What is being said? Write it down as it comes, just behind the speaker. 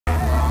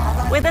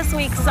With this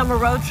week's summer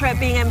road trip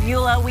being in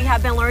Beulah, we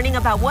have been learning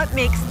about what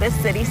makes this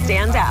city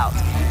stand out.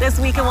 This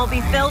weekend will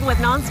be filled with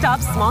nonstop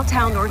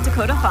small-town North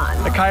Dakota fun.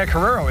 Nakaya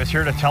Carrero is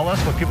here to tell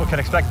us what people can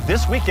expect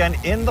this weekend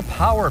in the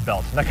Power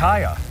Belt.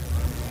 Nakaya.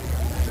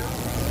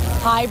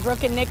 Hi,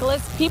 Brooke and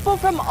Nicholas. People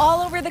from all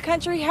over the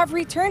country have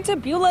returned to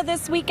Beulah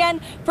this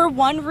weekend for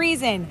one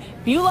reason: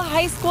 Beulah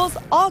High School's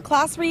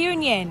all-class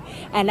reunion.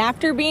 And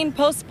after being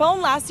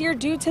postponed last year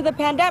due to the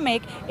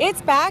pandemic,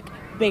 it's back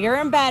bigger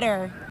and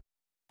better.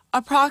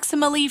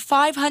 Approximately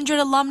 500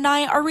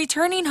 alumni are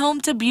returning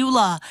home to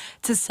Beulah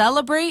to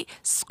celebrate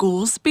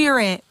school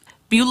spirit.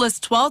 Beulah's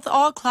 12th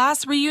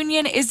all-class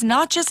reunion is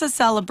not just a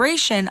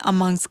celebration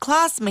amongst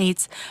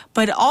classmates,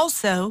 but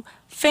also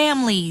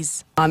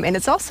families. And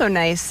it's also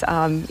nice,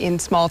 in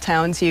small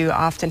towns you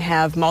often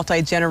have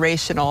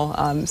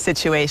multi-generational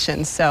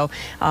situations. So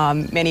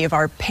many of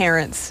our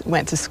parents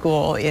went to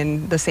school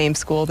in the same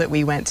school that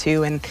we went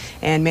to,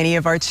 and many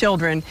of our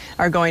children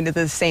are going to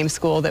the same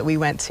school that we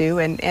went to.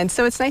 And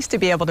so it's nice to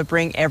be able to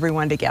bring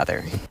everyone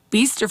together.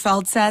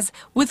 Biesterfeld says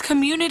with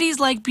communities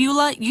like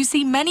Beulah, you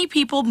see many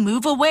people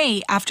move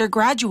away after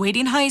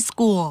graduating high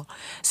school.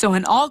 So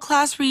an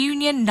all-class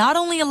reunion not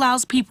only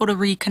allows people to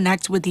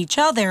reconnect with each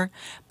other,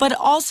 but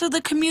also the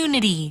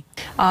community.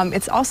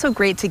 It's also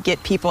great to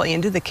get people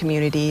into the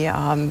community.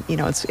 You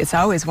know, it's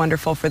always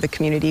wonderful for the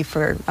community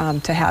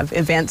to have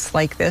events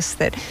like this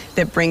that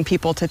bring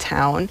people to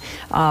town.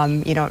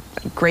 You know,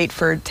 great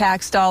for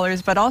tax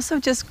dollars, but also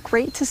just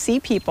great to see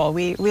people.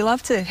 We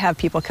love to have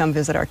people come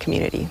visit our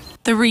community.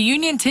 The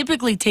reunion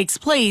typically takes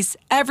place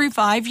every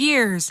 5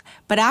 years,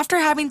 but after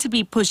having to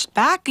be pushed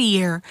back a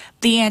year,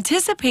 the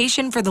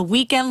anticipation for the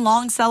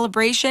weekend-long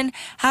celebration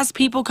has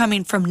people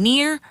coming from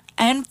near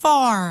and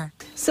far.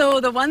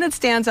 So the one that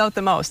stands out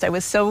the most, I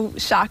was so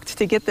shocked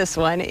to get this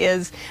one,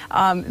 is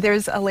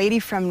there's a lady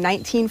from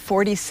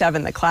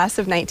 1947, the class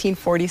of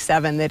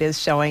 1947, that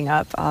is showing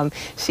up.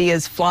 She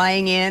is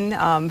flying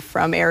in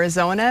from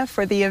Arizona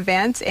for the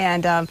event,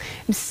 and I'm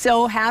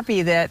so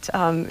happy that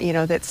you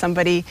know, that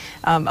somebody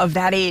of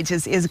that age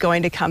is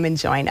going to come and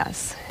join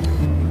us.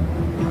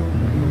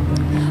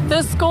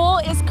 The school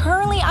is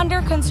currently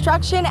under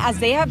construction as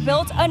they have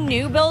built a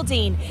new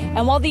building.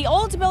 And while the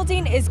old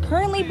building is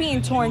currently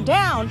being torn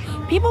down,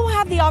 people will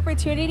have the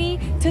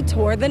opportunity to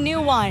tour the new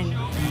one.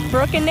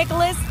 Brooke and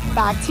Nicholas,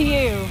 back to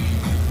you.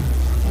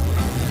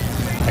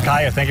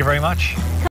 Nakaya, thank you very much.